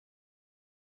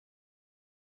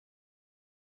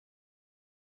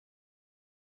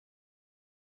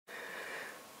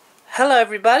Hello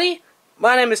everybody,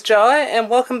 my name is Jai and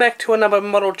welcome back to another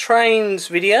model trains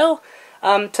video.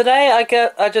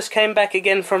 Today I just came back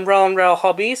again from Rail and Road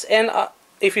Hobbies, and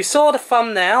if you saw the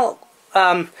thumbnail,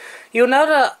 you'll know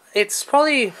that it's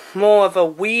probably more of a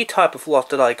weird type of lot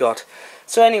that I got.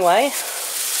 So anyway,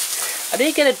 I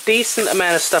did get a decent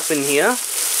amount of stuff in here.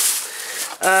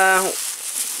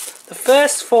 The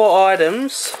first four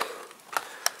items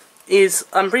is,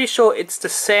 I'm pretty sure it's the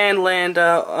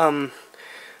Sandlander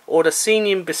or the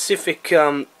Senior Pacific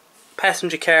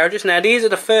passenger carriages. Now these are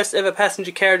the first ever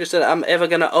passenger carriages that I'm ever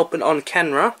going to open on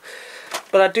camera.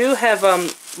 But I do have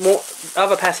more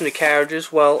other passenger carriages,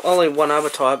 well only one other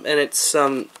type, and it's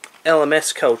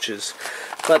LMS coaches.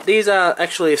 But these are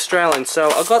actually Australian,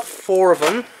 so I got four of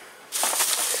them.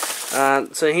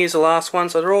 So here's the last one,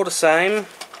 so they're all the same.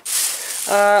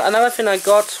 Another thing I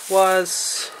got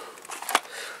was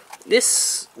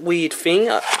this weird thing.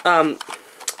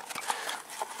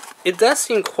 It does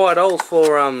seem quite old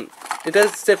for it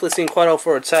does definitely seem quite old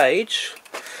for its age.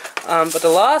 But the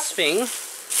last thing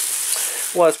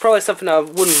was probably something I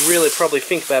wouldn't really probably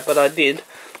think about, but I did.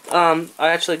 I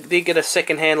actually did get a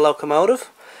second-hand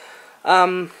locomotive.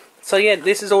 So yeah,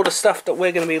 this is all the stuff that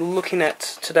we're going to be looking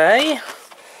at today,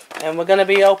 and we're going to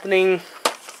be opening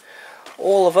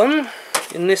all of them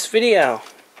in this video.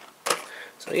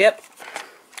 So yep,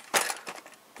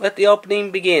 let the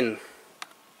opening begin.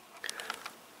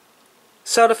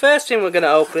 So the first thing we're going to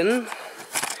open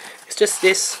is just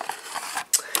this.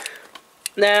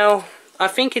 Now, I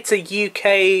think it's a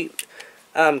UK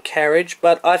carriage,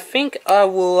 but I think I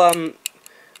will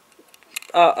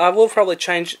probably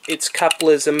change its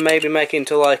couplers and maybe make it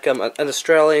into like an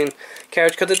Australian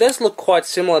carriage, because it does look quite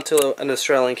similar to an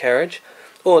Australian carriage.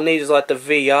 All it needs is like the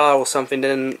VR or something,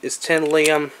 then it's totally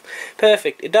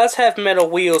perfect. It does have metal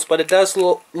wheels, but it does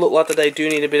look like that they do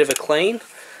need a bit of a clean.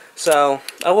 So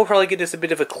I will probably give this a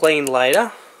bit of a clean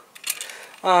later.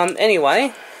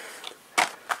 Anyway,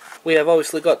 we have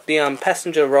obviously got the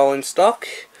passenger rolling stock.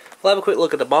 We'll have a quick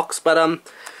look at the box, but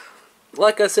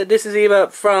like I said, this is either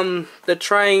from the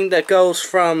train that goes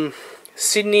from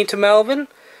Sydney to Melbourne,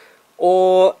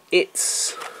 or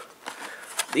it's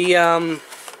the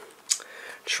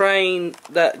train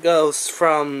that goes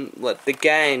from like the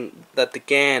GAN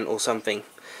or something.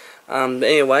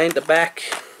 Anyway, in the back.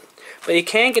 But you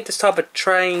can get this type of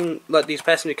train, like these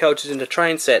passenger coaches, in the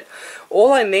train set.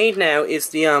 All I need now is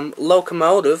the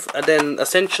locomotive, and then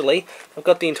essentially I've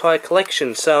got the entire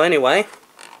collection. So anyway,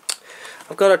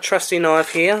 I've got a trusty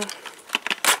knife here.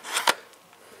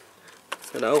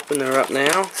 I'm going to open her up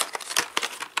now.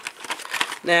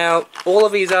 Now, all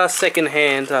of these are second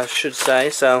hand, I should say,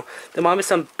 so there might be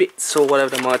some bits or whatever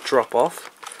that might drop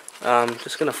off.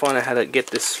 Just going to find out how to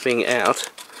get this thing out.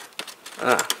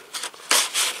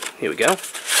 Here we go.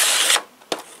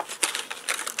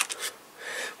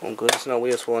 Oh good, there's no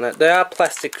wheels falling out. They are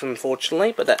plastic,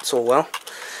 unfortunately, but that's all well.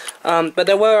 But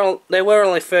they were only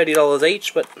 $30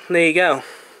 each, but there you go.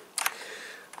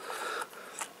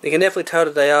 You can definitely tell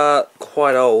that they are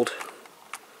quite old.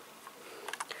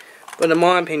 But in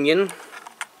my opinion,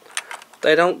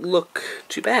 they don't look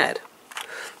too bad.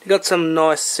 You got some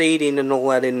nice seating and all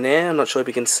that in there. I'm not sure if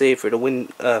you can see through the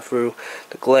wind, through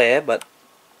the glare, but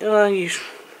you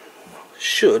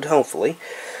should, hopefully.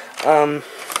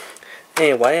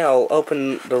 Anyway, I'll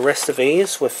open the rest of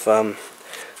these with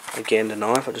again the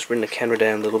knife. I'll just bring the camera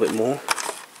down a little bit more.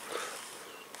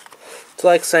 So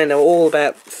like saying, they were all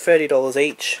about $30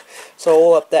 each, so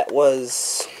all up that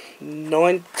was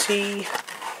 $90 to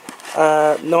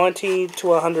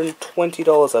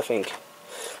 $120, I think.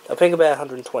 I think about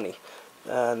 $120.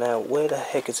 Now where the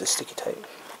heck is the sticky tape?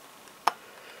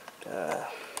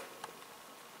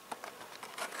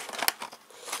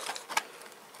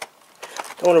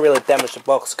 Don't want to really damage the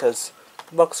box, because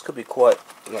the box could be quite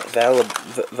like,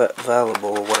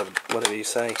 valuable or whatever you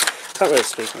say. Can't really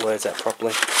speak words out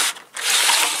properly.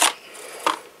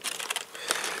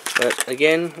 But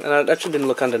again, and I actually didn't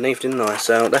look underneath, didn't I?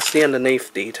 So that's the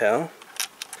underneath detail.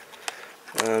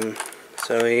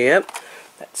 So yep,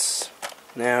 that's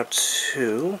now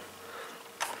two.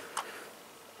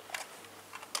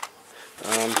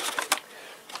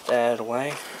 That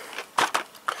away.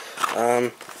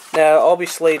 Now,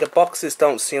 obviously, the boxes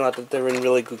don't seem like that they're in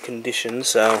really good condition,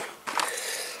 so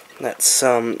that's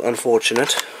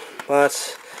unfortunate.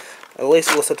 But at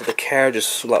least it looks like the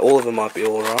carriages, like all of them, might be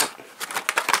all right.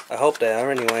 I hope they are,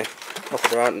 anyway. Hope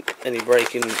there aren't any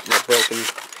broken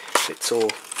bits or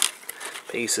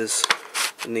pieces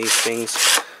in these things.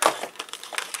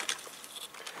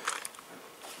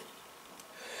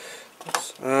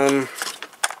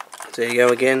 There you go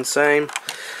again, same.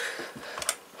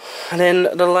 And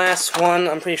then the last one,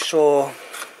 I'm pretty sure,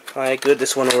 alright, good,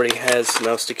 this one already has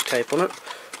no sticky tape on it.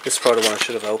 This is probably the one I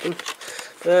should have opened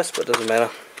first, but it doesn't matter.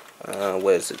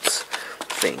 Where's its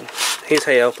thing? Here's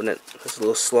how you open it. There's a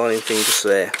little sliding thing just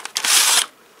there.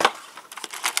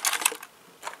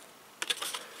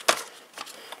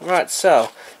 Right,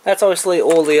 so that's obviously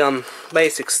all the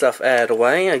basic stuff out of the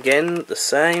way. Again, the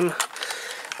same.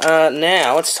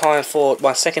 Now it's time for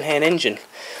my second-hand engine.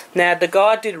 Now the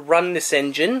guy did run this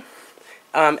engine,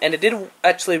 and it did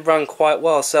actually run quite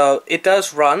well. So it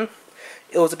does run.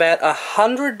 It was about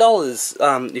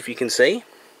 $100, if you can see.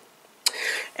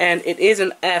 And it is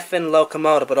an FN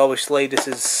locomotive, but obviously this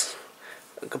is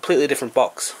a completely different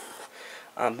box.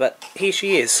 But here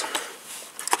she is.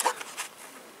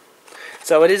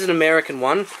 So it is an American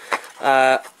one,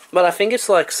 but I think it's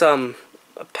like some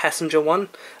passenger one.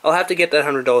 I'll have to get that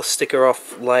 $100 sticker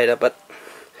off later, but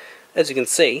as you can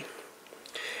see,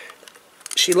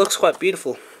 she looks quite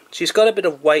beautiful. She's got a bit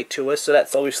of weight to her, so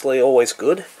that's obviously always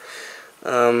good.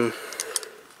 The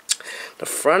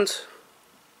front,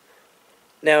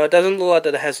 now it doesn't look like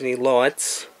that it has any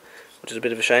lights, which is a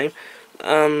bit of a shame.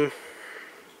 So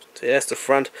yeah, that's the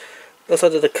front. Looks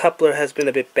like that the coupler has been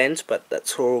a bit bent, but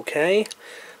that's all okay.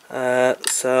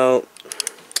 So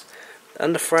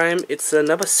underframe, it's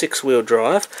another 6-wheel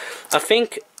drive. I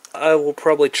think I will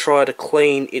probably try to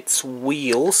clean its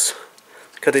wheels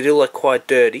because they do look quite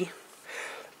dirty.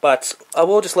 But I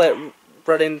will just let it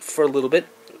run in for a little bit,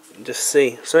 just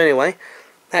see. So anyway,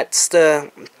 that's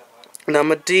the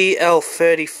number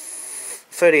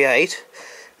DL3038.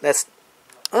 That's,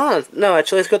 oh no,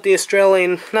 actually it's got the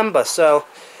Australian number, so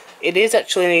it is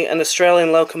actually an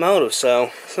Australian locomotive, so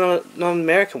it's not an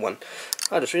American one.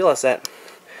 I just realised that.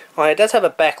 Oh, it does have a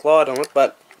back light on it,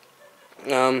 but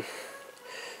I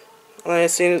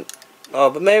seen.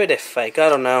 Oh, but maybe they're fake. I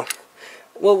don't know.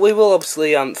 Well, we will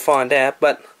obviously find out.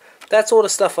 But that's all the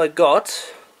stuff I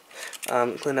got.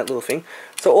 Clean that little thing.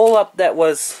 So all up, that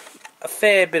was a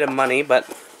fair bit of money, but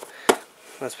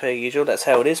that's per usual. That's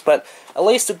how it is. But at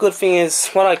least the good thing is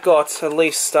what I got. At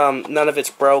least none of it's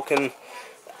broken.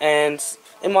 And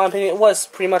in my opinion, it was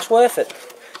pretty much worth it.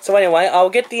 So anyway, I'll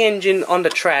get the engine on the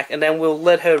track, and then we'll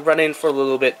let her run in for a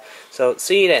little bit. So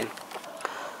see you then.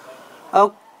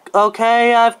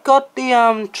 Okay, I've got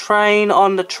the train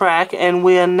on the track, and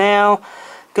we are now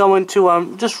going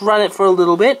to just run it for a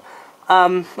little bit.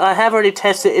 I have already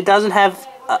tested. It doesn't have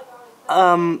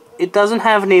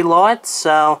any lights,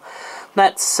 so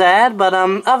that's sad. But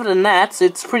other than that,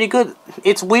 it's pretty good.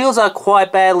 Its wheels are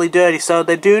quite badly dirty, so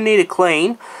they do need a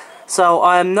clean. So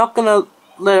I'm not gonna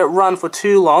let it run for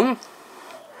too long.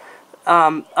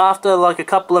 After like a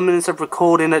couple of minutes of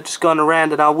recording it, just going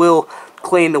around, and I will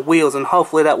clean the wheels, and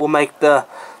hopefully that will make the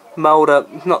motor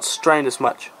not strain as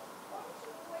much.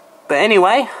 But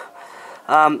anyway,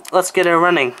 let's get her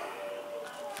running.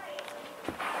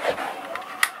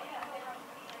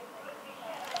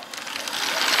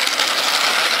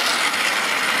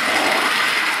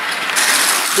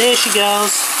 There she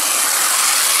goes.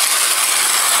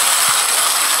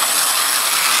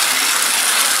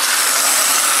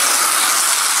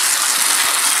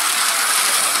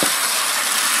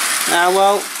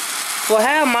 Well, for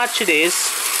how much it is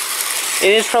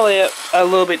probably a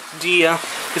little bit dear,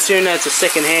 considering that it's a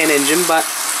second-hand engine, but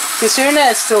considering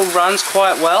that it still runs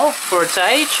quite well for its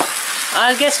age,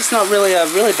 I guess it's not really a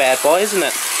really bad buy, isn't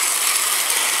it?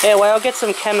 Anyway, I'll get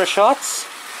some camera shots,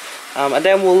 and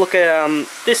then we'll look at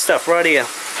this stuff right here.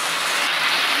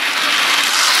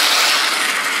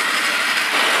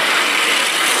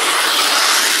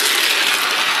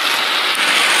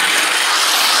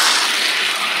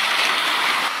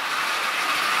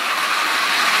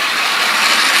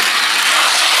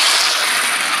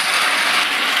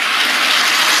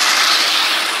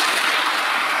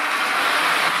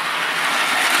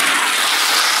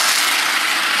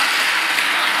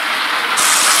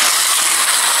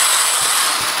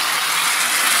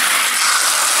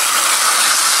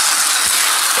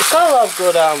 It's got a lot of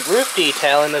good roof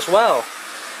detailing as well.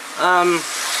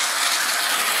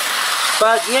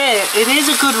 But yeah, it is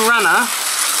a good runner.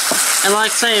 And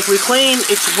like I say, if we clean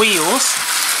its wheels,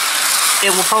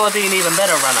 it will probably be an even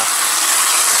better runner.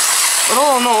 But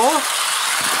all in all,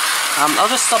 I'll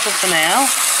just stop it for now.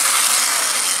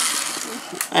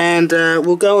 And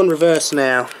we'll go in reverse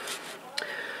now.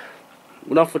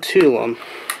 Not for too long.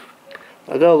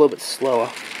 I'll go a little bit slower.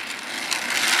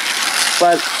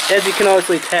 But as you can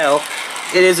obviously tell,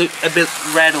 it is a bit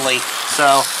rattly,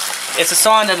 so it's a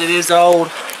sign that it is old,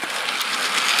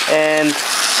 and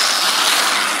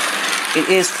it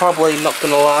is probably not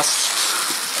going to last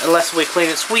unless we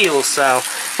clean its wheels. So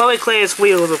when we clean its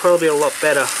wheels, it'll probably be a lot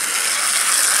better.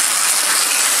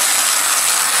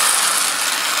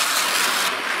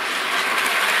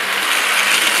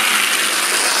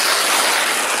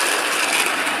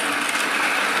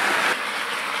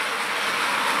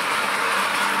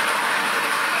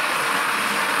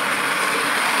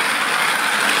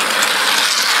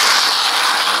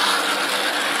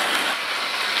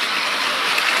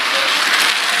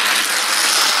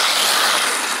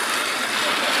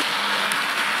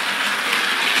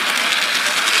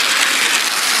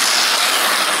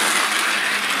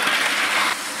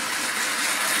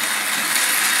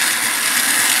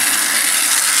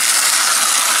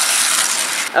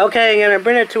 Okay, I'm going to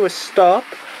bring it to a stop.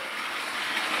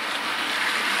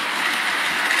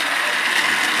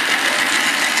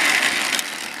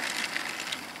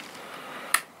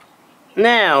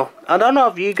 Now, I don't know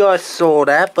if you guys saw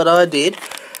that, but I did.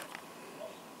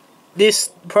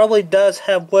 This probably does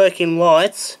have working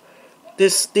lights.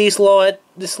 This light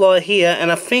here,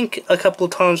 and I think a couple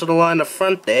of times on the line in the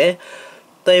front there,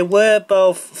 they were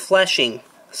both flashing.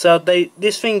 So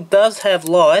this thing does have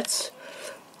lights,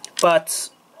 but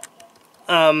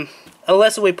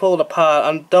unless we pull it apart,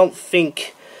 I don't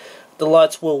think the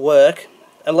lights will work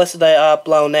unless they are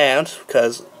blown out.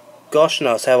 Because gosh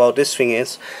knows how old this thing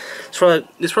is. It's probably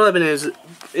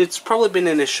been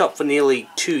in the shop for nearly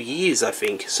 2 years, I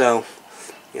think. So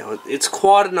you know, it's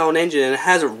quite an old engine, and it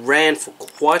hasn't ran for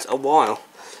quite a while.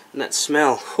 And that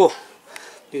smell, whew,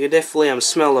 you can definitely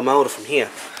smell the motor from here.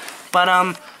 But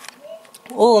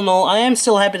all in all, I am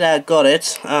still happy that I got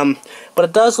it. But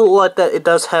it does look like that it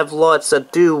does have lights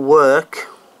that do work,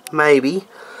 maybe.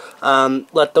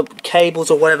 Like the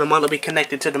cables or whatever might not be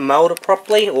connected to the motor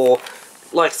properly, or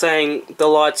like saying the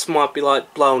lights might be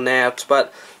like blown out.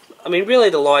 But I mean, really,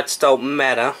 the lights don't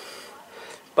matter.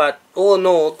 But all in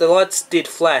all, the lights did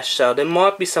flash, so there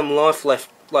might be some life left.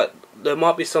 There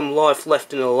might be some life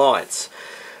left in the lights.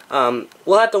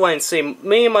 We'll have to wait and see.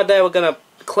 Me and my dad were gonna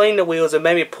clean the wheels and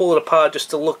maybe pull it apart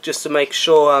just to make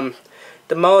sure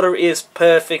the motor is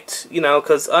perfect. You know,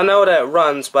 because I know that it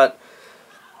runs, but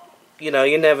you know,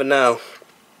 you never know.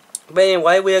 But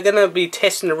anyway, we are gonna be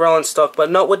testing the rolling stock,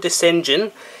 but not with this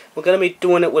engine. We're gonna be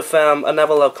doing it with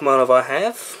another locomotive I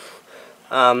have.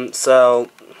 So.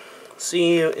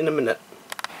 See you in a minute.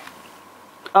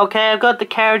 Okay, I've got the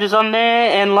carriages on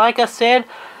there, and like I said,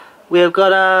 we've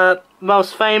got a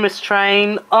most famous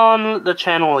train on the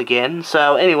channel again.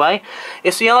 So anyway,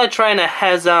 it's the yellow train that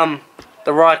has the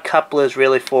right couplers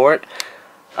really for it.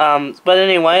 But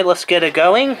anyway, let's get her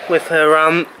going with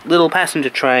her little passenger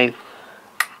train.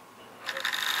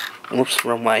 Oops,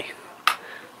 wrong way.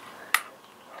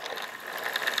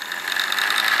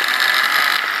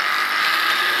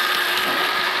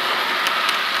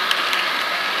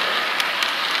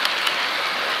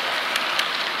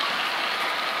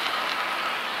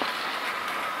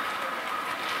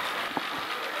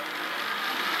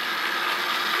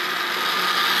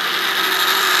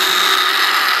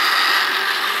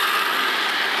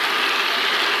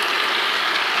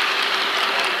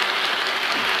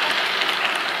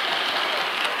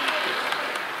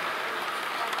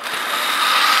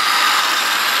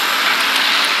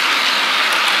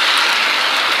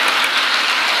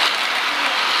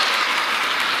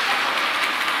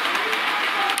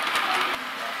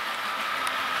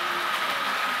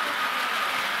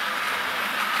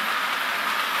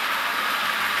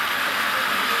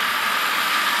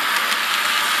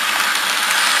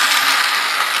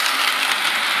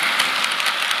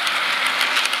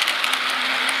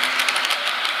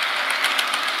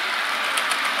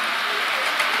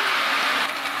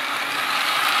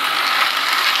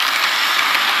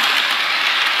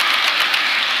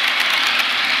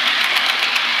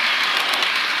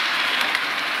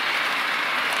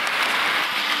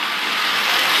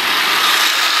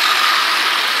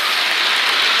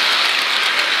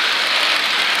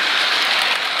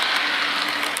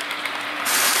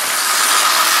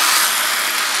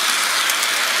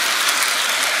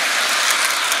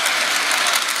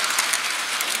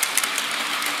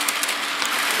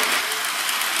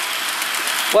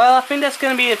 Well, I think that's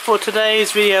going to be it for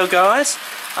today's video, guys.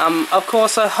 Of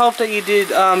course, I hope that you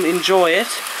did enjoy it.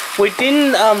 We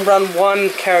didn't run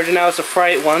one carriage, and that was a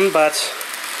freight one, but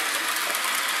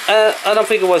I don't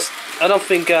think it was. I don't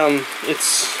think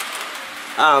it's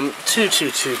too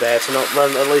bad to not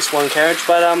run at least one carriage.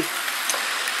 But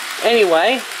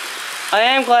anyway, I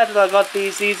am glad that I got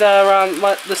these. These are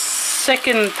the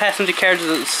second passenger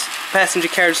carriages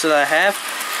that I have.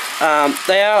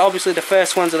 They are obviously the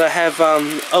first ones that I have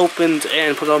opened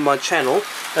and put on my channel.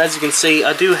 But as you can see,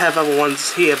 I do have other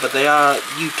ones here, but they are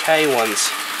UK ones.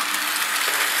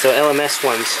 So LMS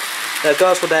ones. That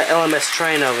goes with that LMS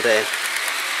train over there.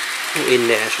 In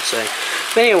there, I should say.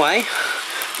 But anyway,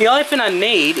 the only thing I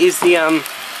need is the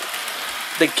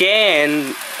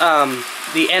GAN,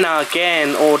 the NR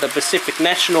GAN, or the Pacific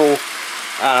National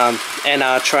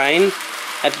NR train.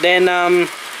 And then,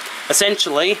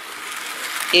 essentially,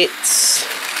 it's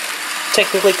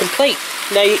technically complete.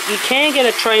 Now you can get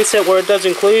a train set where it does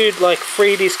include like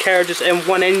 3 of these carriages and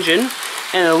 1 engine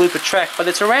and a loop of track, but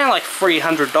it's around like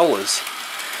 $300.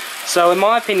 So in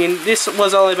my opinion, this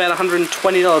was only about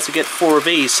 $120 to get 4 of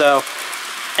these. So,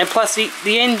 and plus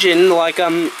the engine, like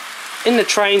in the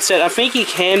train set, I think you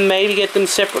can maybe get them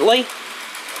separately.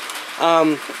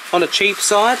 on the cheap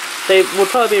side. They would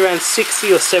probably be around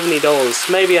 $60 or $70,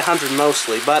 maybe $100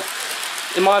 mostly, but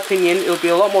in my opinion it would be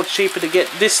a lot more cheaper to get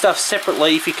this stuff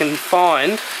separately if you can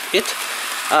find it.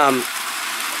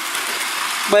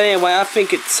 But anyway, I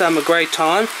think it's a great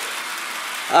time.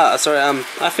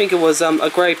 I think it was a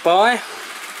great buy,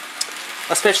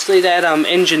 especially that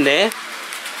engine there,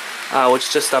 which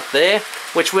is just up there,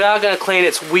 which we are going to clean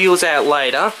its wheels out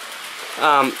later,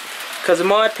 because in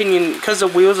my opinion, because the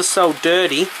wheels are so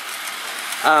dirty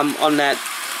on that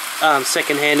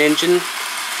second-hand engine,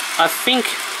 I think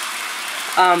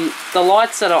the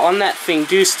lights that are on that thing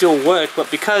do still work, but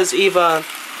because either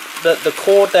the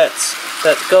cord that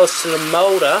goes to the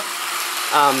motor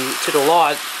to the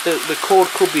light, the cord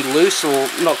could be loose or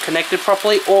not connected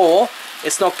properly, or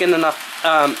it's not getting enough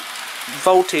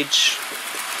voltage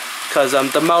because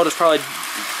the motor's probably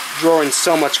drawing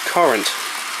so much current.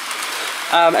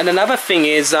 And another thing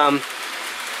is it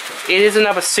is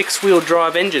another 6-wheel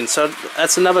drive engine, so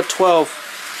that's another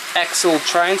 12 axle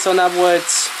train. So in other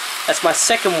words, that's my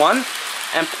second one,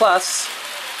 and plus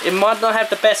it might not have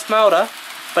the best motor,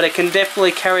 but it can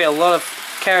definitely carry a lot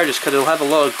of carriages because it'll have a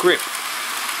lot of grip.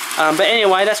 But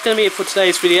anyway, that's going to be it for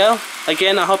today's video.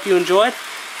 Again, I hope you enjoyed.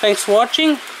 Thanks for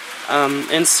watching,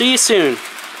 and see you soon.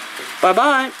 Bye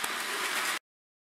bye.